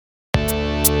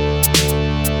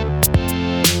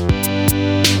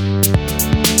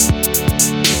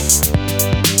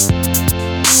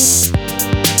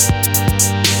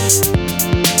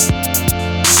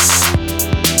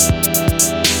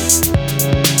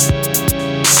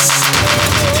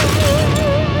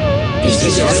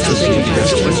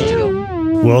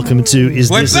Welcome to Is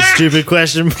This a Stupid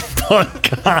Question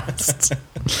podcast.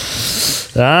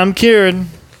 I'm Kieran.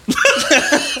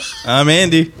 I'm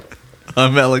Andy.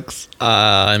 I'm Alex.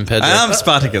 I'm Pedro. I'm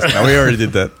Spartacus. No, we already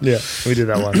did that. Yeah, we did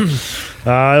that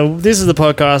one. This is the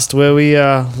podcast where we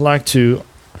like to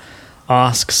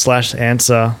ask and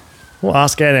answer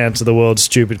the world's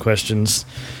stupid questions,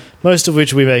 most of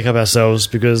which we make up ourselves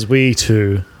because we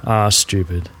too are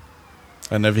stupid.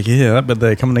 I don't know if you can hear that, but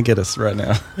they're coming to get us right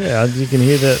now. Yeah, you can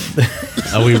hear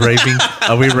that. Are we raving?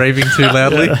 Are we raving too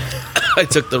loudly? I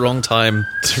took the wrong time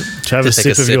To have a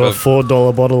take sip of your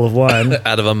 $4 bottle of wine.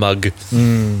 out of a mug.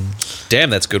 Damn,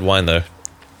 that's good wine though.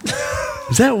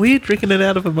 Is that weird drinking it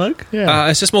out of a mug? Yeah.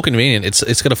 It's just more convenient.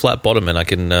 It's got a flat bottom and I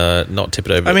can not tip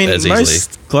it over I mean, as easily.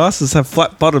 most glasses have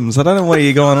flat bottoms. I don't know what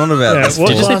you're going on about. Yeah, This. what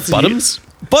Did you glass say bottoms?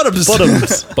 Bottoms.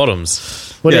 Bottoms.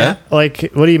 Bottoms. What Yeah. what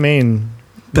do you mean?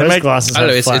 They Most make- glasses I don't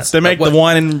know, have flat. They make the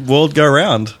wine and world go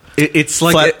round. It's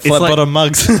like Flat, it's flat like bottom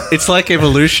mugs. it's like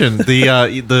evolution.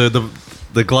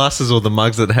 The glasses or the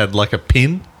mugs that had like a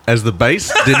pin as the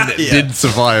base didn't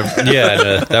survive.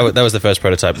 Yeah, no, that was the first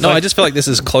prototype. No, I just feel like this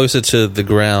is closer to the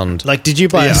ground. Like, did you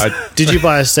buy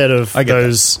a set of I get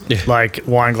those like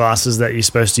wine glasses that you're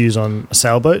supposed to use on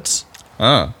sailboats?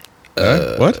 Ah.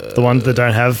 What? The ones that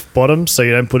don't have bottoms, so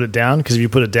you don't put it down, because if you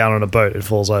put it down on a boat, it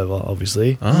falls over,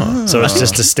 obviously. So it's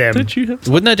just a stem.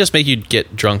 Wouldn't that just make you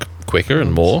get drunk quicker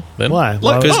and more? Then? Why?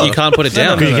 Because you can't put it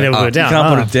down. Because you can never put it down. You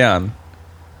can't put it down.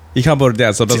 You can't put it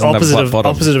down, so it It's the doesn't have a flat bottom.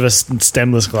 opposite of a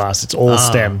stemless glass. It's all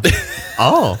stem,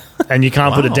 Oh, and you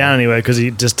can't put it down anyway because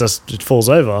it falls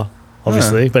over,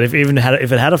 obviously. But if it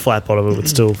had a flat bottom, it would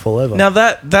still fall over. Now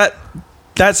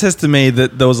that says to me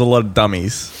that there was a lot of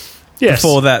dummies yes.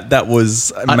 before that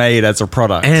was made as a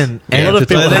product. and A lot of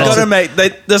people They have- got to make.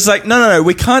 There's like no.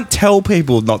 We can't tell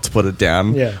people not to put it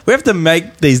down. Yeah. We have to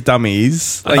make these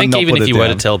dummies. I think not even put if it you were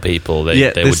to down. tell people, they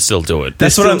would there's- still do it.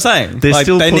 That's They're what I'm still- saying. they're Like,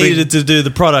 still they putting- needed to do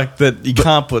the product that you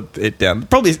can't put it down.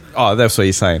 Probably. Oh, that's what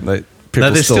you're saying. Like, people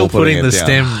no, they're still putting it the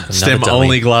down. stem dummy.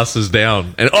 only glasses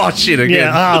down. And shit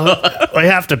again. Yeah, we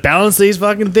have to balance these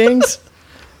fucking things.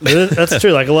 That's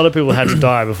true. Like, a lot of people had to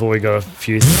die before we got a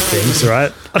few things,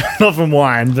 right? Not from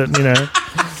wine, but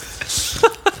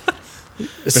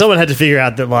someone had to figure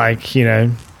out that, like,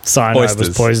 cyanide was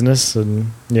Oysters. poisonous,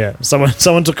 and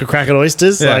someone took a crack at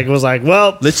oysters. Yeah. Like, was like,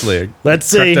 well, Literally, let's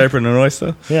see. cracked open an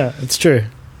oyster. Yeah, it's true.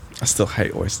 I still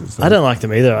hate oysters. I don't like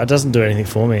them either. It doesn't do anything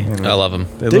for me. I love them.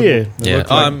 They Do look, you? They Yeah. look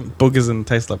like boogers and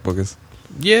taste like boogers.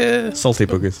 Yeah, Salty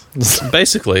boogers.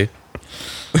 basically.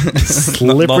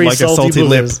 Slippery, Not like a salty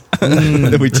lip.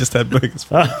 boogers. We just had burgers.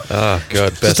 Oh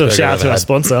god, best Just a burger shout out I've to our ever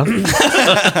sponsor.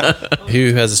 had.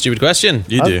 Who has a stupid question?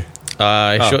 You do.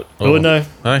 I should. Oh no,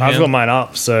 I I've am. got mine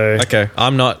up. So Okay.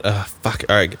 I'm not. Fuck.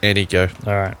 All right, Andy, go.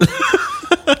 all right.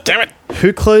 Damn it.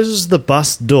 Who closes the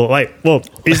bus door? Wait, well,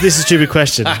 is this a stupid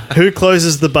question? Who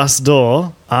closes the bus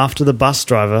door after the bus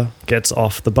driver gets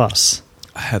off the bus?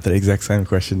 I had that exact same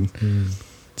question.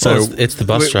 So it's the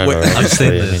bus driver. I've seen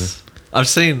obviously. this. I've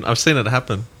seen it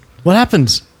happen. What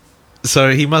happens? So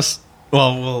he must.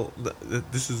 Well,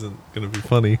 this isn't going to be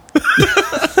funny.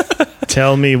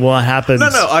 Tell me what happens.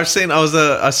 No, I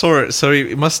saw it. So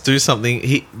he must do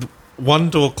something. One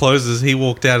door closes, he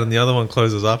walked out, and the other one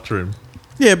closes after him.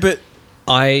 Yeah, but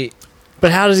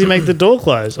But how does he make the door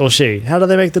close? Or she? How do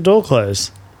they make the door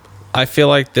close? I feel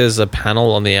like there's a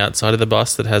panel on the outside of the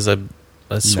bus that has a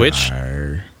switch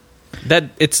No. that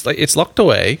it's locked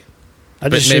away. I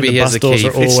just But maybe assume he the has bus a doors key.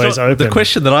 are It's always open. The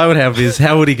question that I would have is,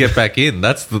 how would he get back in?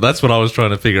 That's what I was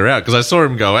trying to figure out, because I saw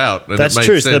him go out. And That's it made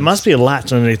true. Sense. So there must be a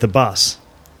latch underneath the bus.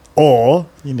 Or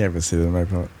You never see them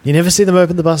open it. you never see them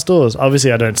open the bus doors.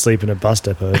 Obviously, I don't sleep in a bus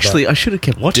depot. Actually, I should have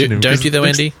kept watching him. Don't 'cause you though,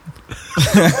 it looks- Andy?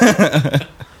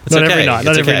 but not every night.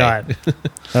 Not It's every okay. night.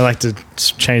 I like to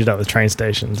change it up with train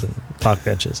stations and park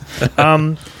benches.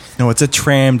 No, it's a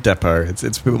tram depot. It's a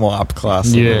bit more up class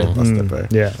than a bus depot.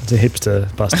 Yeah, it's a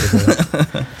hipster bus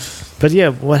depot. But yeah,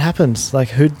 what happens? Like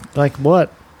who? Like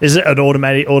what? Is it an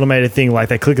automated thing? Like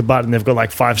they click a button, they've got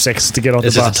like 5 seconds to get on the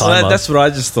It's just a bus. time- Well, that's what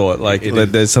I just thought. Like, It that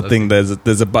is. there's something.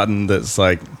 There's a button that's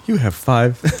like you have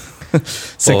 5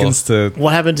 seconds to.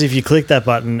 What happens if you click that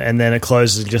button and then it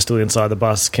closes and you're still inside the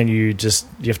bus? Can you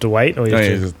have to wait, or you Oh, have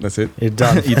yeah, to, that's it. you're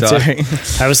done? You That's die. it.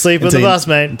 Have a sleep on the Until- bus,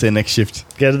 mate. Until next shift.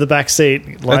 Get to the back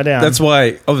seat, lie down. That's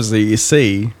why, obviously, you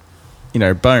see,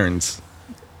 bones.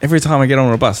 Every time I get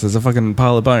on a bus, there's a fucking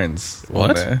pile of bones. on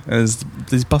What? there. And there's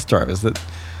these bus drivers that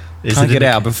Is can't it get in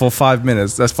out before 5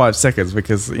 minutes. That's 5 seconds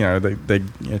because they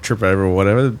trip over or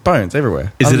whatever. Bones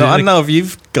everywhere. Is I it don't know, in I a- don't know if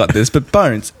you've got this, but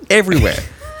bones everywhere.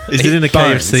 Is it in a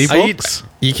Bones. KFC Are you- box?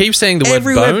 You keep saying the word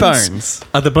Everywhere bones. bones.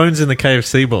 Are the bones in the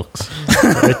KFC box?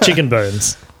 The chicken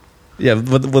bones. Yeah,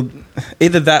 well,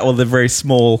 either that or the very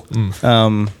small bus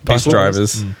People?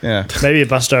 drivers. Yeah. Maybe a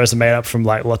bus drivers are made up from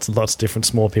like lots and lots of different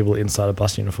small people inside a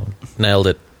bus uniform. Nailed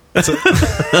it. So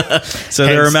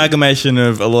they're Hence- amalgamation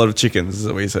of a lot of chickens, is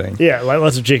what you're saying. Yeah, like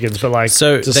lots of chickens, but like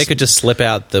So just- they could just slip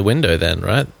out the window then,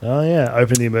 right? Oh yeah,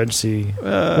 open the emergency.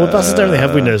 Well, buses don't really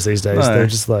have windows these days. no. They're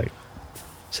just like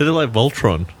So they're like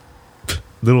Voltron,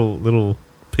 little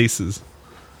pieces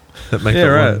that make Yeah, up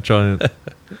right. one giant.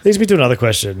 leads me to another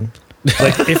question.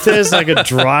 Like if there's like a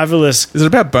driverless, Is it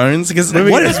about bones? Because Let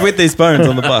me- what is with these bones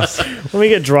on the bus? when we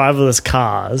get driverless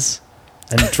cars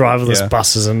and driverless Yeah.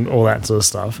 buses and all that sort of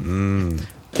stuff,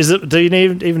 is it? Do you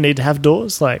even need to have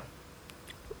doors? Like,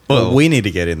 Well, we need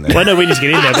to get in there. well, I know we need to get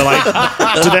in there, but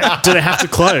like, do they have to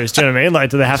close? Do you know what I mean?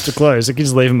 Like, do they have to close? You can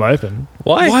just leave them open.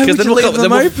 Why? Why 'Cause would then you we'll leave go- them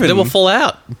then we'll- open? Then we'll fall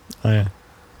out. Oh yeah.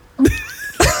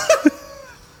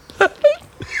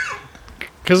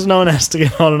 Because no one has to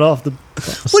get on and off. The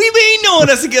What do you mean no one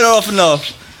has to get off and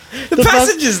off? The bus-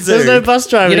 passengers do. There's no bus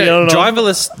driver You to get on know, and off.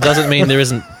 driverless doesn't mean there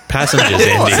isn't passengers,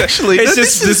 Andy. Actually, It's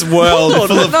just this world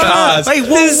full of cars. Hey,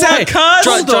 this is how wait. cars.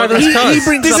 Driverless cars.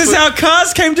 This is how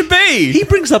cars came to be. he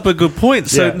brings up a good point.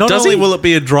 So Yeah. not Does only he? will it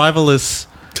be a driverless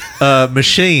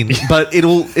machine, but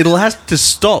it'll have to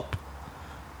stop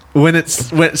when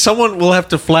someone will have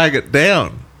to flag it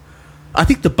down. I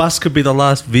think the bus could be the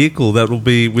last vehicle that will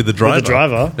be with the driver. With the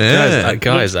driver. Yeah.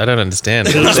 Guys, I don't understand.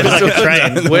 It'll just be like a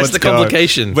train. Where's What's the going on?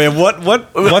 complication? Where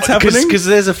what's happening? Because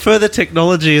there's a further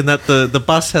technology in that the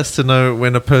bus has to know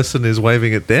when a person is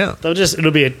waving it down.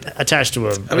 It'll be attached to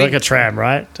like a tram,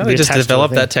 right? Don't they It'll be just attached to a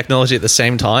develop thing. that technology at the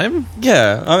same time?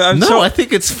 Yeah, I'm No, sure. I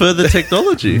think it's further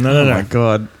technology. No, Oh no, my no.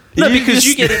 god! No, because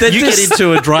you get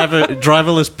into a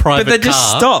driverless private but they car.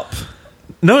 just stop.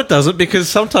 No, it doesn't, because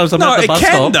sometimes I'm No, at the it bus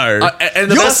can stop. though. And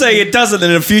the You're bus- saying it doesn't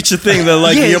in a future thing that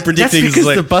like Yeah, you're predicting. That's is because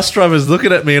like, the bus driver's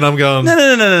looking at me and I'm going,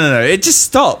 no. It just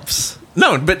stops.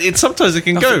 no, but sometimes it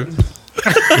can go.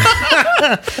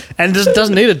 And just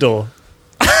doesn't need a door.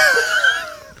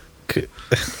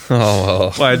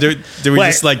 Oh, Why do we Wait.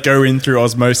 just like go in through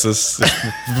osmosis?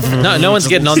 well. No one's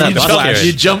getting on that bus. Kieran.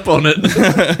 You jump on it.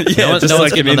 Yeah, No one's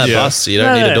like getting in on that India. bus, so you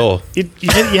don't need a door.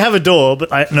 You have a door, but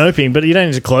an opening, but you don't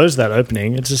need to close that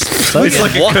opening. It's just It's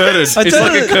like a curtain. It's don't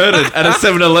like a curtain at a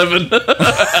 7-Eleven.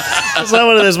 it's like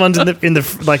one of those ones in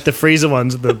the like the freezer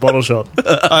ones at the bottle shop.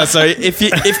 So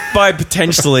if by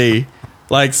potentially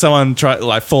like someone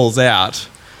falls out,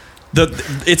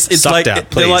 it's Sucked like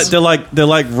out, they're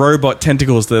like robot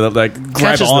tentacles that like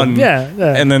grab Catches on, them.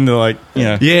 Yeah. and then they're like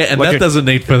Yeah, and like that a- doesn't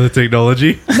need further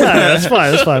technology. No, that's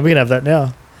fine. That's fine. We can have that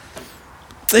now.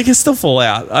 they can still fall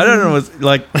out. I don't know, what's,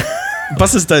 like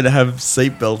buses don't have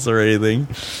seatbelts or anything,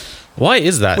 Why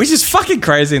is that? which is fucking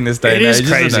crazy in this day. It and is age,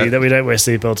 crazy isn't it? that we don't wear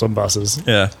seatbelts on buses.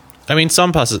 Yeah. I mean,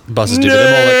 some buses do, but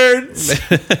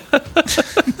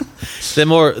they're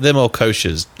more like, they're more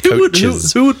coaches.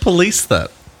 Who would police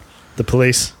that? The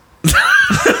police.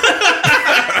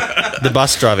 The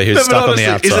bus driver who's No, but stuck on the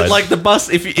honestly, outside. Is it like the bus?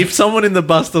 If someone in the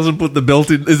bus doesn't put the belt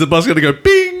in, is the bus going to go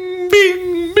bing,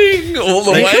 bing, bing all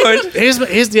the way?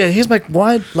 Here's my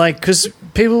why, like, because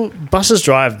buses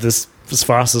drive this as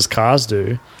fast as cars do,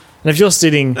 and if you're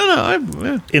sitting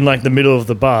No, in like the middle of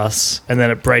the bus and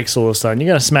then it breaks all of a sudden, you're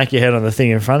gonna smack your head on the thing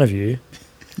in front of you.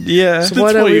 Yeah. So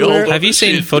why don't we wear? Have you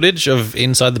seen footage of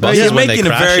inside the No, buses you're when they making a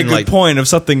crash very and good like point of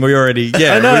something we already.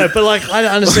 Yeah, I know, but like I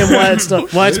don't understand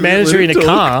why it's mandatory in a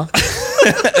car.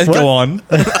 Go on.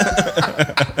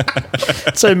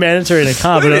 It's so mandatory in a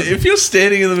car, but if you're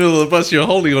standing in the middle of the bus, you're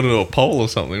holding onto a pole or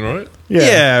something, right?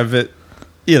 Yeah. But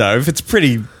if it's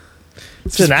pretty,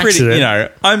 it's an pretty,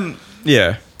 accident.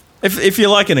 If you're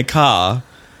like in a car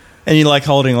and you're like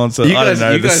holding on to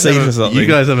the seat or something. You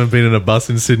guys haven't been in a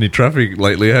bus in Sydney traffic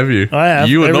lately, have you? I have,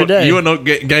 You are every not. day. You are not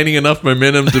gaining enough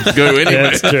momentum to go Yeah, anyway.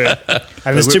 that's true.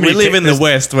 And there's we, too many. live in the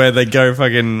West where they go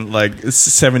fucking like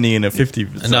 70 and a 50.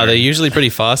 no, they're usually pretty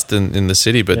fast in the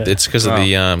city, but Yeah. it's because of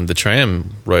the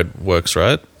tram road works,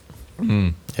 right?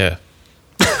 Yeah.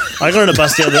 I got on a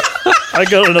bus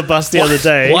the other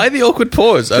day. Why the awkward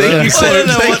pause? I don't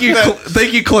Thank you, know.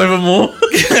 thank you, Clover Moore.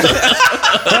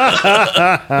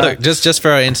 Look, just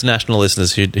for our international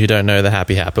listeners who don't know the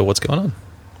Happy Happer, what's going on?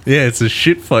 Yeah, it's a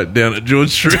shit fight down at George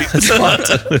Street.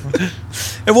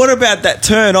 And what about that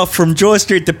turn off from George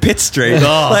Street to Pitt Street?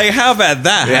 Like, how about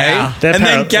that? Yeah. Hey? They're And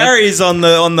then Gary's on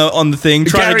the thing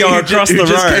trying Gary, to go who across ju- the who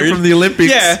just road came from the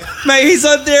Olympics. Yeah, mate, he's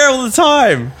on there all the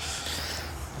time.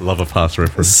 Love a past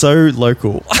reference. So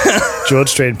local. George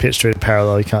Street and Pitt Street are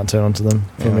parallel. You can't turn onto them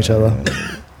from each other.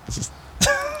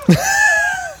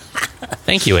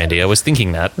 Thank you, Andy. I was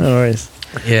thinking that. No worries.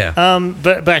 Yeah.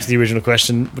 But back to the original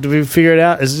question. Did we figure it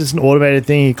out? Is it just an automated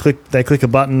thing? They click a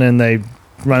button and they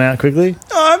run out quickly?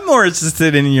 Oh, I'm more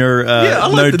interested in your I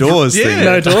like no the doors yeah. thing.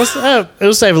 No doors?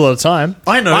 It'll save a lot of time.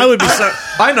 I know. I would be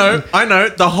I know.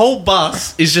 The whole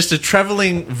bus is just a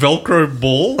traveling Velcro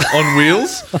ball on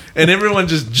wheels, and everyone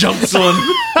just jumps on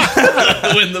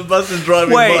when the bus is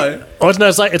driving Wait. by. Oh no!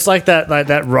 It's like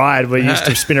that ride where you used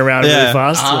to spin around really Yeah.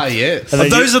 fast. Yes. And Oh, then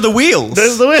those are the wheels.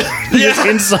 There's the wheel. Just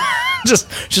inside,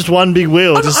 just one big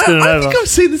wheel, just spinning I over. think I've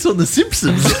seen this on The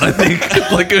Simpsons. I think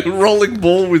like a rolling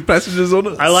ball with passengers on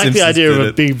it. I like the Simpsons idea of did a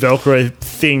it. big Velcro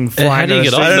thing flying. how do you down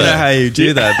get the off I street. don't know that? how you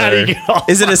do that, How do you though. get off?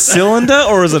 Is it a cylinder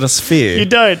or is it a sphere? You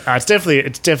don't. It's definitely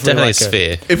Definitely like a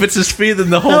sphere. If it's a sphere, then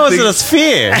the whole How is thing. it a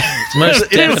sphere? Most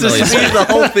If it's definitely a a sphere, sphere. the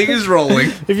whole thing is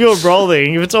rolling. If you're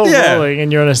rolling, if it's all Yeah. rolling,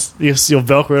 and you're you're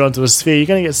Velcroed onto a sphere, you're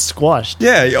gonna get squashed.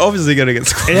 Yeah, you're obviously going to get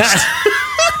squished. Yeah.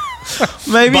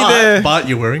 Maybe they're... But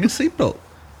you're wearing a seatbelt.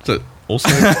 So also,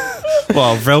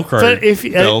 Well, Velcro But if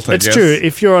belt, I it's guess. true,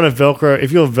 if you're the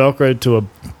Velcroed to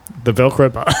the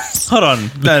Velcro bus, Hold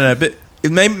on. No, but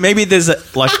maybe there's an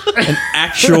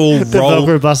actual the roll...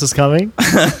 Velcro bus is coming.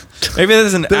 Maybe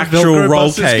there's an actual Velcro roll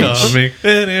bus is cage. coming,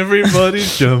 and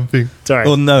everybody's jumping. Sorry.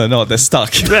 Well, no, they're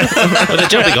stuck. Well, they're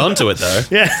jumping onto it, though.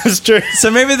 Yeah, it's true. So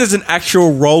maybe there's an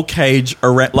actual roll cage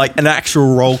around, like an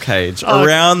actual roll cage Oh,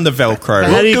 around the Velcro.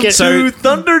 how do you get- so?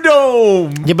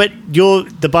 Thunderdome. Yeah, but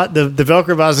the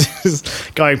Velcro bus is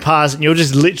going past, and you're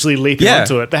just literally leaping Yeah.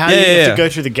 onto it. But how do Yeah, you have yeah. to go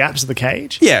through the gaps of the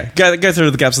cage? Yeah, go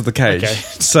through the gaps of the cage. Okay.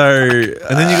 So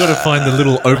And then you got to find the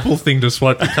little opal thing to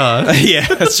swipe the card. yeah,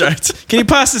 that's right. Can you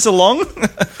pass this along?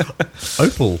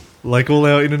 Opal, like all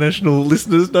our international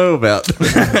listeners know about.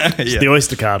 The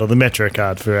Oyster card or the Metro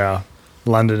card for our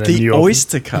London and New The York.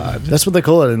 Oyster card. That's what they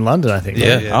call it in London, I think.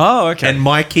 Yeah. Oh, okay. And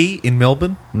Mikey in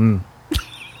Melbourne.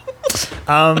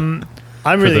 I'm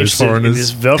really those interested in foreigners.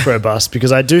 this Velcro bus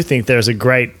because I do think there's a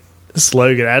great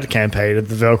slogan ad campaign that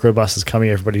the Velcro bus is coming,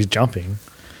 everybody's jumping.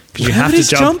 Because you have to Everybody's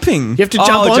jump. jumping. You have to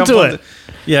jump onto it.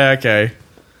 Yeah, okay.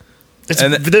 It's,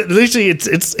 And literally,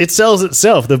 it sells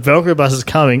itself. The Velcro bus is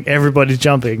coming, everybody's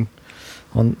jumping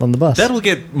on the bus. That'll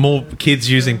get more kids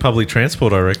using public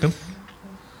transport, I reckon.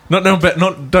 Don't know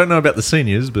about the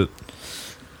seniors, but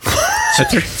I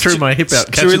threw my hip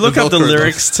out. Should we look up the Velcro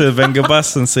lyrics to Venga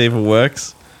Bus and see if it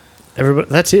works?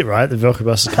 That's it, right? The Velcro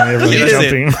bus is coming, everyone's That's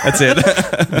jumping. it. That's it.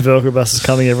 The Velcro bus is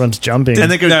coming, everyone's jumping.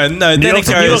 And they go, No, then New York it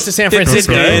to- goes... New York to San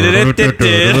Francisco.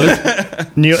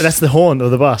 That's the horn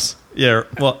of the bus. Yeah,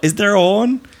 well, is there a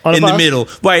horn? On a in the bus? middle.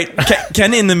 Wait,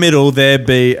 can in the middle there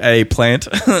be a plant?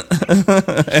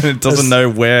 And it doesn't know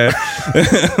where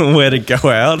to go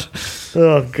out?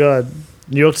 Oh, God.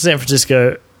 New York to San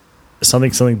Francisco,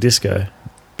 something disco.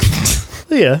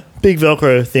 Yeah, big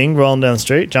Velcro thing rolling down the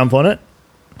street, jump on it.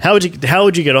 How would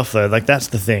you get off, though? Like, that's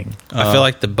the thing. I feel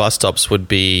like the bus stops would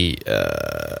be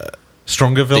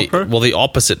stronger Velcro? the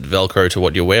opposite Velcro to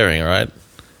what you're wearing, right?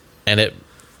 And it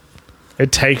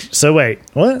It takes... So, wait,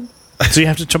 what? So you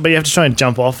have to try and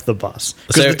jump off the bus.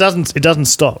 Because So- it doesn't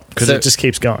stop, because So- it just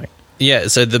keeps going. Yeah,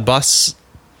 so the bus,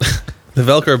 the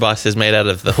Velcro bus is made out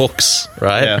of the hooks,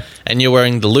 right? Yeah. And you're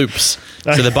wearing the loops.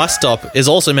 So the bus stop is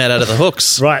also made out of the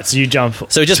hooks. Right, so you jump...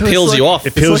 So it just peels you off.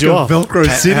 It peels you off. Velcro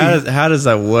city. How does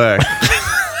that work?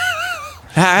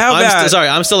 How about...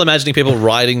 I'm still imagining people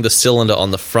riding the cylinder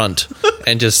on the front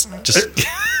and just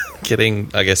getting,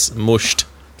 I guess, mushed.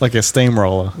 like a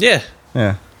steamroller? Yeah.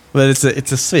 Yeah. But it's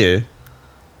a sphere.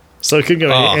 So it could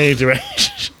go Oh. in any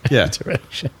direction. Yeah.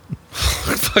 direction.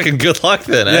 Fucking good luck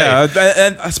then, eh? Yeah,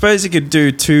 and I suppose you could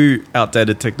do two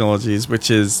outdated technologies, which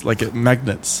is like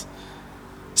magnets.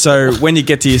 So when you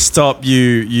get to your stop,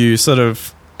 you sort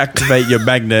of activate your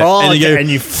magnet Oh, and you okay, go and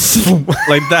you...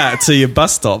 like that to your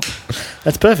bus stop.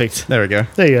 That's perfect. There we go.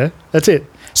 There you go. That's it.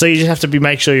 So you just have to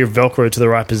make sure you're Velcro to the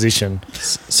right position.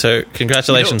 So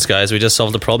congratulations, guys. We just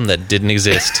solved a problem that didn't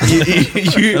exist. I don't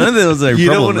think there was no You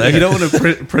problem there. don't want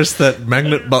to press that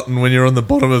magnet button when you're on the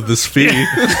bottom of the sphere.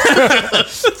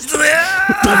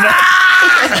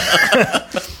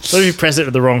 What if you press it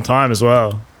at the wrong time as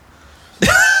well?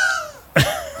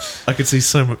 I could see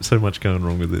so much going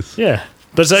wrong with this. Yeah.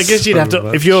 But so I guess you'd have to...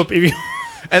 much. If you're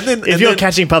And you're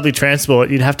catching public transport,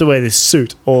 you'd have to wear this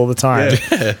suit all the time.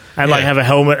 Yeah. And like have a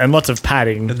helmet and lots of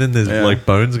padding. And then there's Yeah. like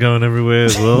bones going everywhere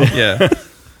as well. Yeah.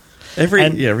 Every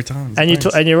And- time.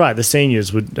 And you're right. The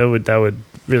seniors would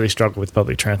really struggle with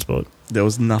public transport. There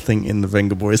was nothing in the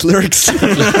Venga Boys lyrics.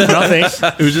 Nothing.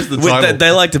 It was just the title.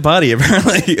 They like to party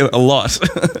apparently a lot. Do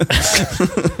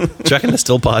you reckon they're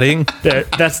still partying? Yeah,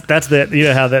 that's their, you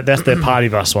know how that's their party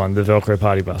bus one, the Velcro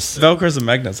party bus. Velcros and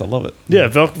magnets, I love it. Yeah,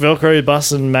 Velcro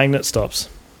bus and magnet stops.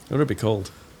 What would it be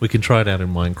called? We can try it out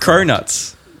in Minecraft.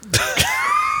 Cronuts.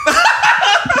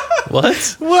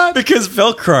 What? Because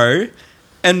Velcro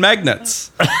and magnets.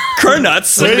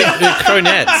 Cronuts.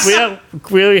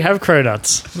 Cronettes. We already have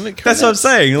Cronuts. That's what I'm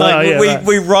saying. Like yeah,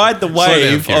 we ride the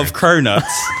wave Kieran. of Cronuts.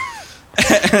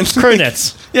 And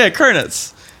Cronets. yeah,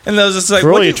 Cronuts. And there was just like, For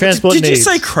all what your transport did you needs.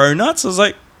 say Cronuts? I was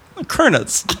like,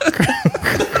 Cronuts.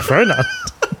 Cronut.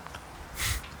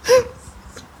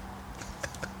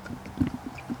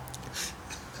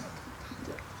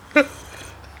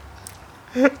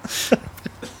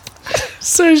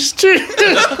 So stupid.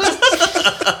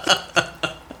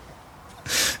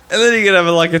 And then you could have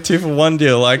like a 2-for-1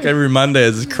 deal, like every Monday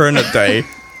is Cronut Day.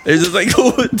 It's just like,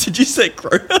 oh, did you say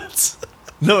Cronuts?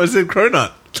 No, I said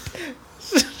Cronut.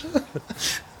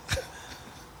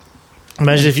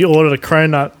 Imagine if you ordered a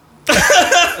Cronut.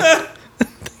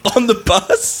 On the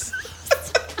bus?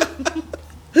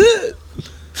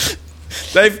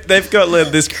 They've got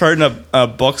like, this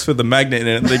Cronut box with a magnet in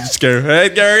it. They just go, hey,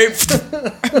 Gary.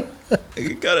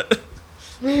 You got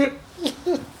it.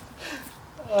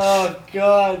 Oh,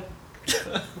 God.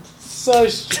 So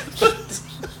stupid.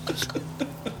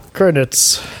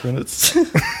 Cronuts.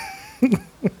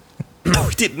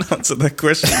 We didn't answer that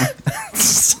question.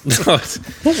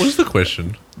 What was the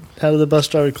question? How did the bus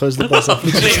driver close the bus up?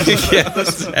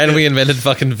 Yeah. And we invented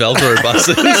fucking Velcro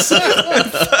buses.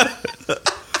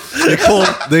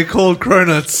 They're called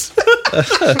Cronuts.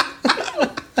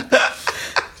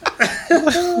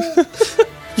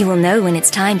 You will know when it's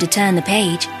time to turn the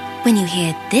page when you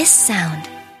hear this sound.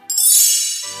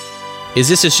 Is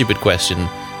this a stupid question?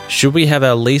 Should we have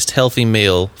our least healthy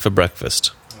meal for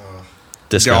breakfast?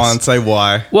 Discuss. Go on, say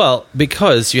why. Well,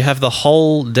 because you have the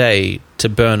whole day to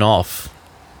burn off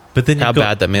But then how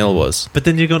bad that meal was. But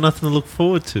then you got nothing to look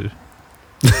forward to.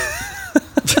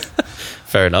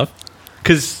 Fair enough.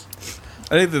 Because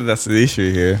I think that that's the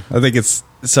issue here. I think it's...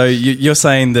 So you're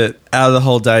saying that out of the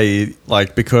whole day,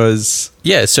 like, because...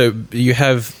 Yeah, so you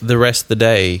have the rest of the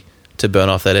day to burn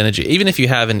off that energy. Even if you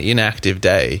have an inactive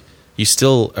day, you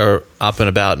still are up and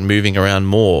about and moving around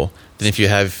more than if you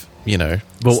have, you know...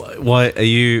 But why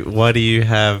do you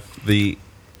have the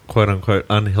quote unquote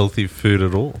unhealthy food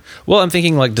at all? Well, I'm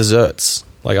thinking like desserts,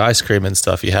 like ice cream and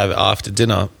stuff you have after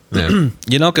dinner. Yeah.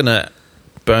 You're not going to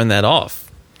burn that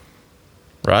off,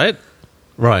 right?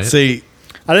 Right. See,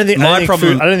 I don't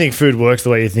think food works the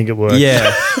way you think it works.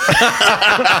 yeah.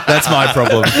 That's my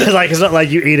problem. Like, it's not like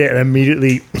you eat it and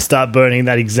immediately start burning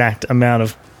that exact amount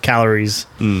of calories.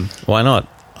 Why not?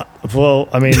 Well,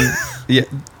 I mean, Yeah,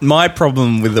 my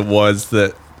problem with it was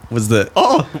that...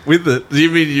 Oh, with it. Do you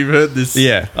mean you've heard this?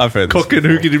 Yeah, I've heard this Cock and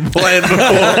hook it plan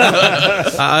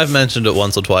before. I've mentioned it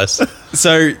once or twice.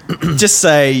 So, just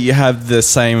say you have the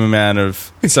same amount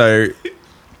of... So,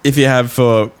 if you have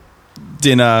for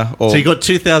dinner or... So you got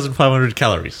 2,500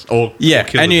 calories. Or Yeah,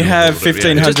 or and you kilojoules have or whatever,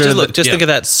 1,500... Just think of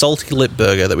that salty lip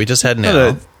burger that we just had now.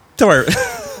 No, don't worry.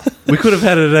 We could have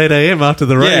had it at 8 a.m. after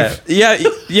the rave. Yeah,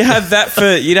 you have that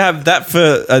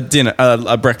for a dinner,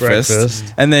 a breakfast,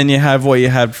 Breakfast. and then you have what you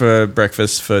had for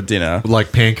breakfast for dinner,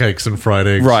 Like pancakes and fried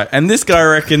eggs. right? And this guy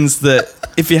reckons that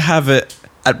if you have it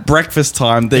at breakfast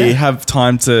time, that you have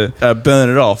time to burn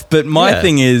it off. But my Yeah.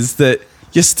 thing is that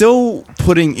you're still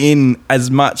putting in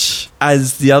as much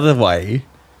as the other way.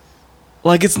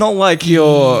 Like, it's not like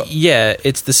you're... Yeah,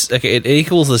 it's this. Okay, it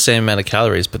equals the same amount of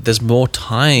calories, but there's more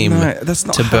time No, that's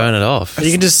not to how- burn it off.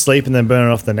 you can just sleep and then burn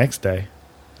it off the next day.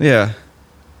 Yeah. It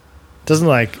doesn't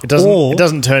Or- it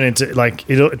doesn't turn into like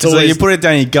it's So always you put it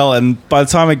down your gullet, and by the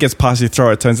time it gets past your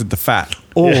throat, it turns into fat.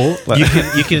 Or Like-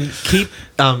 you can keep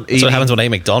eating. That's what happens when I eat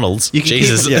McDonald's. You can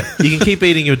Jesus. Keep, you can keep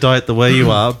eating your diet the way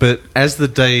you are, but as the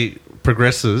day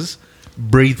progresses,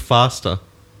 breathe faster.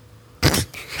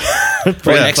 Right,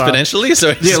 exponentially? So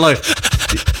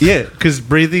Yeah, because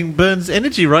breathing burns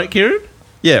energy, right, Kieran?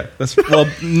 Yeah. That's, well,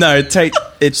 no,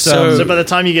 it's... So by the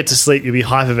time you get to sleep, you'll be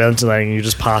hyperventilating and you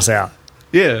just pass out.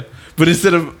 Yeah, but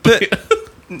instead of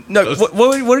No,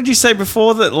 what did you say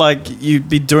before that? Like you'd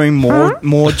be doing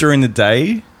more during the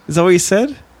day? Is that what you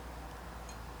said?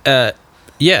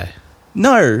 yeah.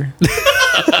 No.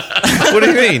 What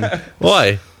do you mean?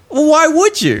 Why? Well, why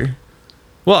would you?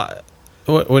 What?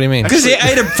 What do you mean? Because you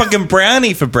ate a fucking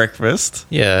brownie for breakfast.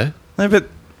 Yeah. No, but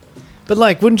But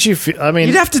like, wouldn't you feel? I mean,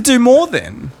 you'd have to do more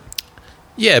then.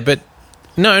 Yeah, but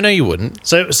No, you wouldn't.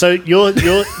 So you're so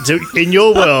in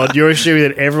your world, you're assuming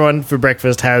that everyone for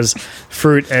breakfast has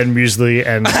fruit and muesli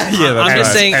and Yeah, that's I'm just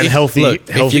right. saying, and if, healthy look,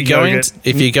 healthy if you're going yogurt, to,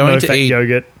 if you're going to no-fat eat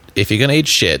yogurt, if you're going to eat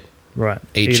shit, right?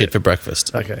 eat shit it. for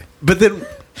breakfast. Okay. But then,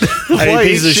 I why eat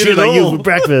pieces of eat shit at like you all? for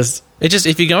breakfast. It just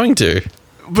if you're going to.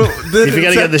 But then If you're gonna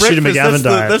it's get at the Shooter breakfast, McGavin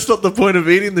diet. that's not the point of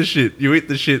eating the shit. You eat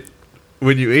the shit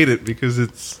when you eat it because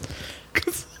it's.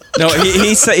 No,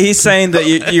 he's saying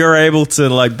that you're able to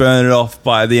like burn it off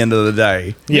by the end of the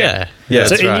day. Yeah, Yeah, So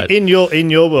that's right. in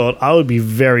your world, I would be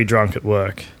very drunk at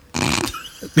work.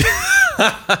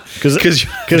 Because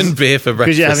you're having beer for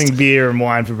breakfast. Because you're having beer and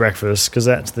wine for breakfast. Because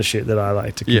that's the shit that I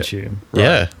like to Yeah. consume.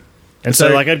 Yeah. And so,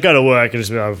 So- like, I'd go to work and just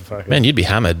be like, oh, fuck it. Man, you'd be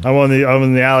hammered. I'm on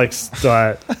the Alex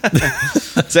diet.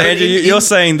 So Andrew, you're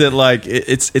saying that like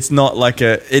it's not like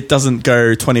it doesn't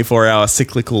go 24-hour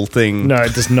cyclical thing. No,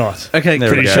 it does not. Okay, There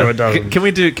we Pretty go. sure it doesn't. Can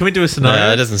we do a No, scenario?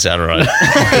 that doesn't sound right.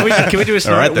 Can we do a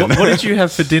scenario? All right, then. What did you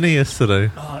have for dinner yesterday?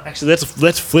 Oh, actually,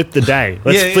 let's flip the day.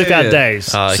 Let's Yeah, flip yeah, our yeah.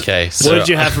 days. Oh, okay. What So did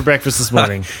you have for breakfast this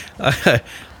morning?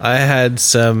 I had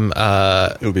some.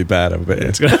 It'll be bad, I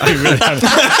bet.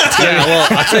 Yeah, well,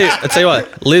 I tell you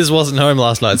what. Liz wasn't home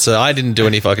last night, so I didn't do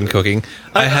any fucking cooking.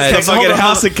 I had. It's like a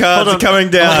house of cards are coming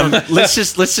down. Let's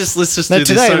just No, do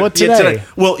today, this. what today?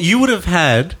 Well, you would have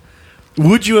had.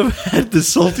 Would you have had the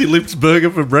Salty Lips burger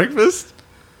for breakfast?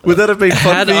 Would that have been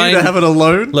fun Had for you I- to have it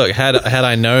alone? Look, had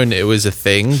I known it was a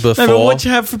thing before No, but what'd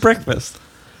you have for breakfast?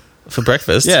 for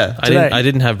breakfast, Yeah, today. I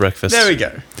didn't have breakfast. There we go.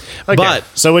 Okay. But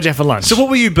So what'd you have for lunch? So what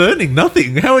were you burning?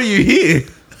 Nothing. How are you here?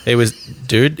 it was,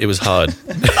 dude, it was hard.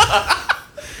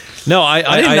 No,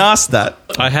 I didn't ask that.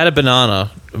 I had a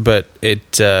banana, but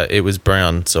it was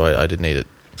brown, so I didn't eat it.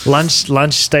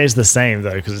 Lunch stays the same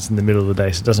though because it's in the middle of the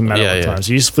day, so it doesn't matter Yeah, what yeah. time.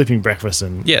 So you're just flipping breakfast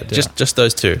and Yeah, just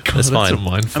those two. That's fine.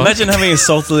 Imagine having a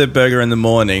salted lip burger in the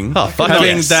morning, Oh, fuck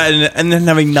having yes. that, and then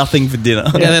having nothing for dinner.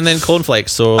 And then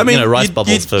cornflakes or rice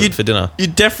bubbles for dinner. You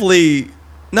definitely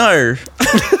no.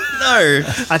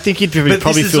 I think you'd probably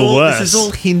this is feel all, worse. This is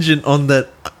all hinging on that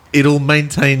it'll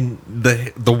maintain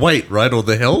the weight, right, or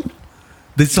the health.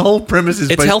 This whole premise is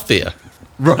It's based- healthier.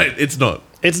 right. It's not.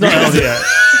 It's not healthier.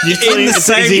 You still In the it's,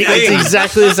 same it's thing.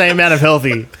 exactly the same amount of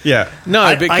healthy. Yeah. No,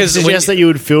 I because suggest that you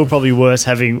would feel probably worse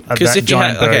having that if you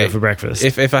giant had, burger for breakfast.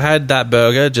 If I had that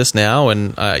burger just now,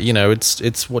 and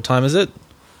it's what time is it?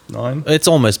 9. It's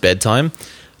almost bedtime.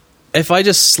 If I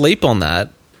just sleep on that,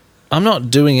 I'm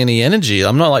not doing any energy.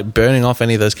 I'm not like burning off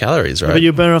any of those calories, right? But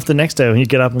you burn off the next day when you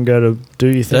get up and go to do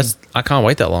your thing. I can't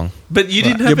wait that long. But you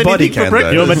didn't Your have body anything for can,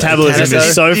 breakfast. though. Your metabolism You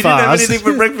is so didn't have fast. anything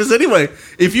for breakfast anyway.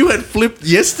 If you had flipped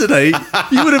yesterday,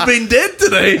 you would have been dead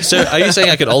today. So are you saying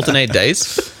I could alternate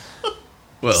days?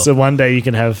 Well, So one day you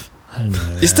can have. I don't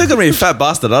know. You're still gonna be a fat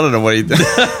bastard. I don't know what you do.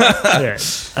 Yeah.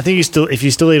 I think if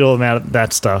you still eat all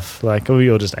that stuff, like we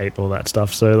all just ate all that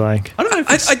stuff. So like, I don't know if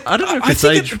it's, I don't know if I it's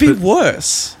think age, it'd be but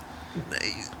worse.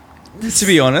 To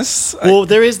be honest, well,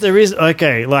 there is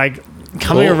okay, like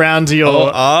coming Oh. around to your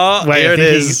way here of it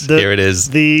thinking, is. Here it is.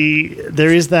 There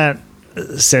is that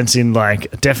sense in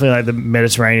like definitely like the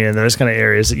Mediterranean and those kind of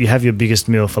areas that you have your biggest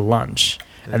meal for lunch.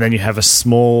 And then you have a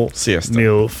small Siesta.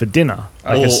 meal for dinner.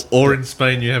 Like or in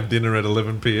Spain, you have dinner at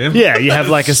 11 p.m. yeah, you have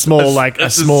like a small a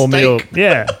That's a small steak. meal.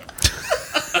 Yeah,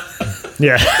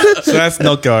 yeah. so that's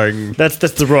not going. That's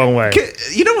the wrong way.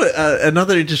 You know what?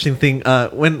 Another interesting thing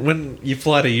when you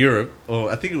fly to Europe,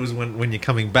 or I think it was when you're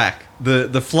coming back,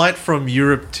 the flight from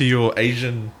Europe to your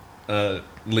Asian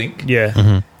link,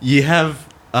 Yeah, you have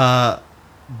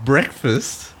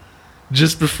breakfast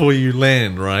just before you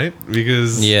land, right?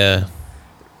 Because Yeah.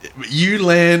 you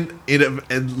land in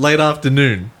late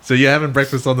afternoon, so you're having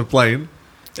breakfast on the plane,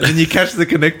 and then you catch the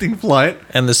connecting flight.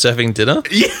 And the surfing dinner?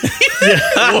 Yeah,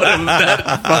 what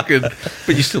that fucking.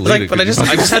 But you still eat Like, it. but I 'cause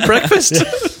just had breakfast.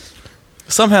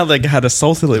 Somehow they had a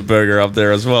salted lip burger up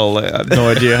there as well. I had no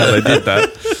idea how they did that.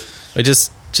 We're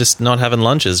just not having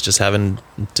lunches, just having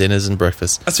dinners and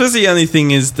breakfast. I suppose the only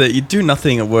thing is that you do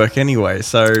nothing at work anyway.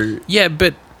 So Yeah,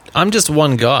 but I'm just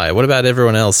one guy. What about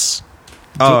everyone else?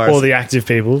 all the active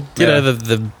people. You Yeah. know,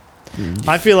 the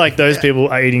I feel like those people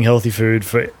are eating healthy food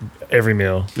for every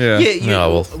meal. yeah. No,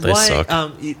 well, they suck.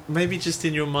 Maybe just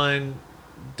in your mind,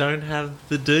 don't have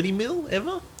the dirty meal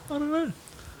ever. I don't know.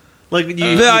 Like you,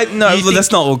 But you think-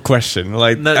 that's not a question.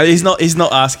 Like No. he's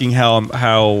not asking how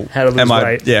How to lose am I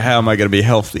weight. how am I going to be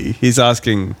healthy? He's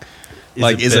asking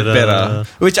is it better?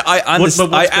 Which I but what's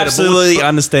understand. I better? absolutely But-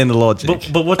 understand the logic.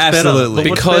 But what's better? absolutely. But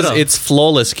what's because better? it's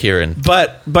flawless, Kieran.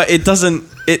 But it doesn't.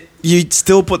 You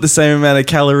still put the same amount of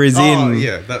calories in.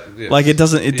 Like it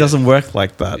doesn't. It doesn't work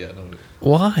like that.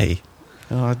 Why?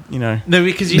 You know. No,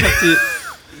 because you have to.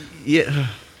 Yeah,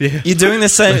 You're doing the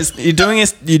same.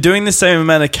 You're doing the same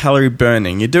amount of calorie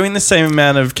burning. You're doing the same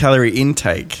amount of calorie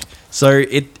intake. So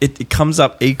it comes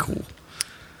up equal.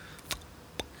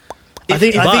 I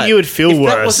think you would feel If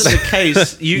worse. that wasn't the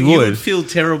case, you would. would feel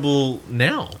terrible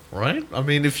now, right? I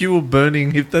mean, if you were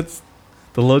burning, if that's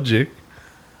the logic,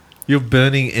 you're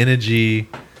burning energy.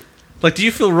 Like, do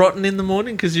you feel rotten in the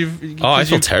morning? Because I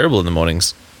feel terrible in the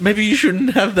mornings. maybe you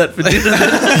shouldn't have that for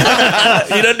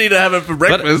dinner. You don't need to have it for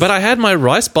breakfast. But I had my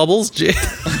rice bubbles.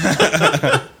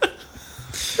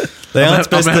 They I'm aren't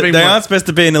supposed to. having They my- aren't supposed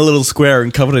to be in a little square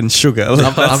and covered in sugar. I'm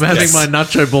having my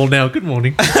nacho ball now. Good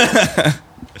morning.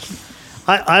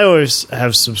 I always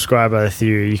have subscribed by the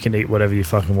theory you can eat whatever you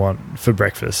fucking want for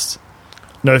breakfast.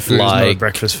 No food is not Like-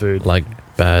 breakfast food. Like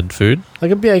bad food.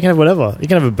 Like, yeah, you can have whatever. You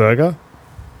can have a burger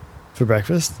for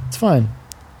breakfast. It's fine.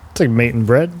 It's like meat and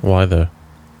bread. Why though?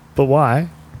 But why?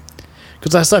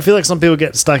 Because I feel like some people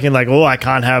get stuck in like, oh, I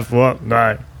can't have what?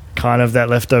 No, can't have that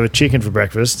leftover chicken for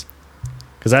breakfast.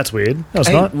 Because that's weird. No, it's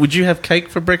Hey, not. would you have cake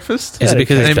for breakfast? Is it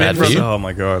because it's Amen, bad for you? Oh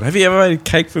my god! Have you ever made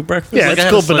cake for breakfast? Yeah, like I it's had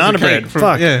called a slice banana of cake bread. from-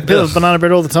 Fuck. yeah. People have banana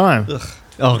bread all the time.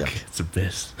 Oh, it's the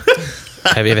best.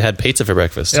 Have you ever had pizza for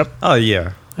breakfast? Yep. Oh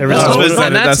yeah. Every No, time. suppose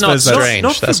that- that's I not suppose that's- strange.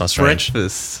 Not That's for not strange.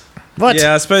 breakfast. What?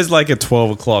 Yeah, I suppose like at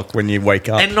 12 o'clock when you wake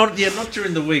up. And not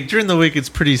during the week. During the week, it's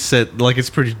pretty set. Like, it's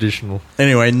pretty traditional.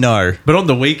 Anyway, no. But on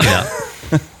the weekend,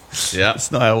 yeah.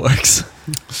 That's not how it works.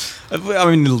 I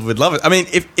mean, we'd love it. I mean,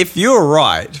 if you were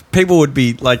right, people would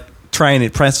be like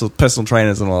personal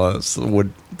trainers and all that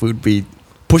would be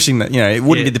pushing that. You know, it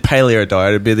wouldn't Yeah. be the paleo diet;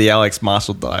 it'd be the Alex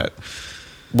Marshall diet.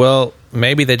 Well,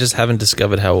 maybe they just haven't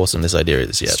discovered how awesome this idea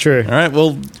is yet. It's true. All right.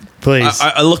 Well, Please.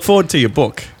 I look forward to your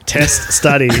book. Test,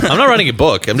 study. I'm not writing a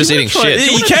book. I'm just eating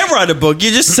shit. You can't write a book.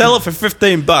 You just sell it for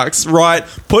 $15. Right?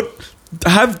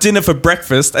 Have dinner for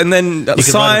breakfast, and then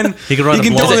sign. you can write a you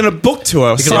can blog. go on a book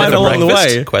tour. You can Sign write a along the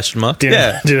breakfast? way. Question mark. Dinner,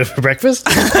 Yeah. dinner for breakfast?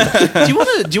 Do you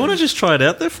want to just try it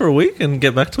out there for a week and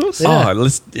get back to us? Yeah. Oh,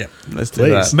 let's do Please.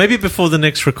 that. Maybe before the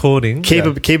next recording. Keep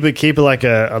it like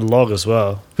a log as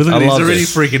well. But look, I he's love already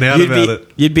this. freaking out about it.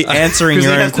 You'd be answering Because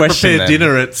your he own has to question. prepare then.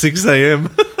 dinner at 6 a.m.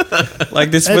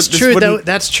 Like this. That's this true. wouldn't-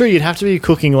 That's true. You'd have to be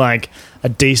cooking like a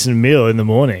decent meal in the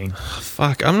morning.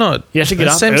 Fuck, I'm not. You have to get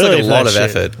that up seems early like a for lot that of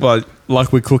shit. effort. Well,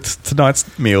 like we cooked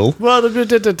tonight's meal. Well, don't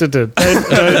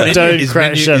His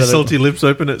crash menu, out his of salty lips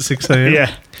open at 6 a.m.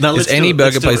 Yeah. No, Is let's do any it. burger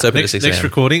Let's do place it. open at next, 6 Next a.m.?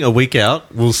 recording, a week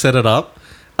out, we'll set it up.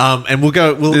 And we'll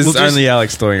go. This We'll is only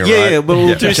Alex doing it, yeah, right? yeah, but we'll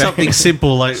do Okay. something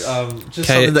simple like just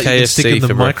something that you can stick KFC in the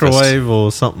for breakfast. microwave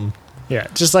or something. Yeah,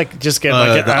 just get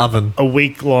like the oven. a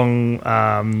week long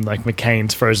like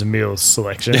McCain's frozen meals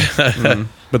selection.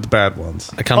 But the bad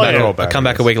ones. I come Oh, back. yeah. I come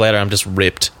back a week later. I'm just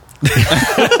ripped.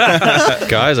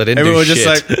 Guys, I didn't Everyone do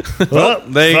just shit. like, well,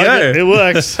 there you Fuck go. it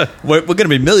works. We're going to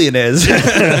be millionaires.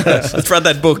 Let's write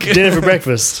that book. Dinner for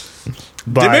breakfast.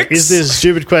 By Dimmicks? Is This a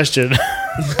Stupid Question?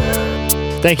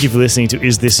 Thank you for listening to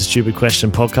Is This a Stupid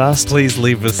Question podcast. Please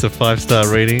leave us a 5-star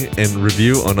rating and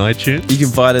review on iTunes. You can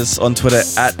find us on Twitter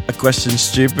at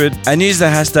 @AQuestionStupid and use the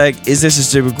hashtag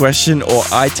 #IsThisAStupidQuestion or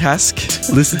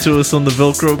iTask. Listen to us on the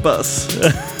Velcro bus.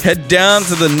 Head down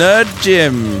to the Nerd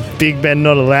Gym. Big Ben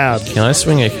not allowed. Can I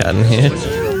swing a cat in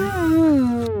here?